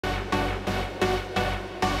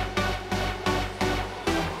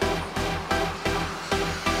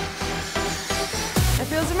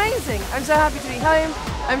exciting. I'm so happy to be home.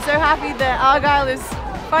 I'm so happy that Argylle is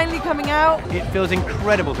finally coming out. It feels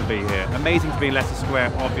incredible to be here. Amazing to be in Leicester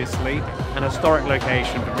Square, obviously, an historic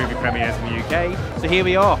location for movie premieres in the UK. So here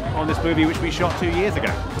we are on this movie which we shot 2 years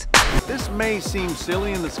ago. This may seem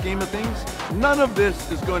silly in the scheme of things. None of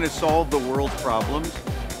this is going to solve the world's problems,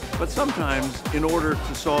 but sometimes in order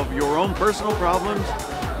to solve your own personal problems,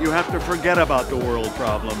 you have to forget about the world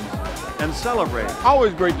problems and celebrate.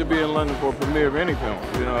 Always great to be in London for a premiere of any film.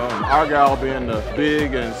 You know, Argylle being the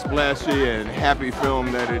big and splashy and happy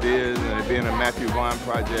film that it is, and it being a Matthew Vaughn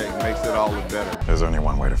project makes it all the better. There's only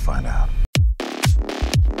one way to find out.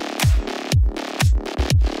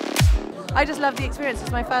 I just love the experience.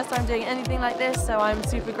 It's my first time doing anything like this, so I'm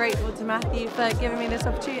super grateful to Matthew for giving me this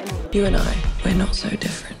opportunity. You and I, we're not so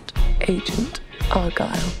different. Agent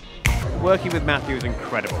Argylle. Working with Matthew is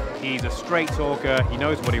incredible. He's a straight talker, he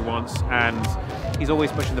knows what he wants, and he's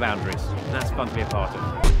always pushing the boundaries. And that's fun to be a part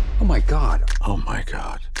of. Oh my God. Oh my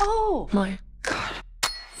God. Oh my God.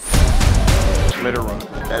 Let it run.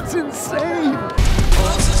 That's insane!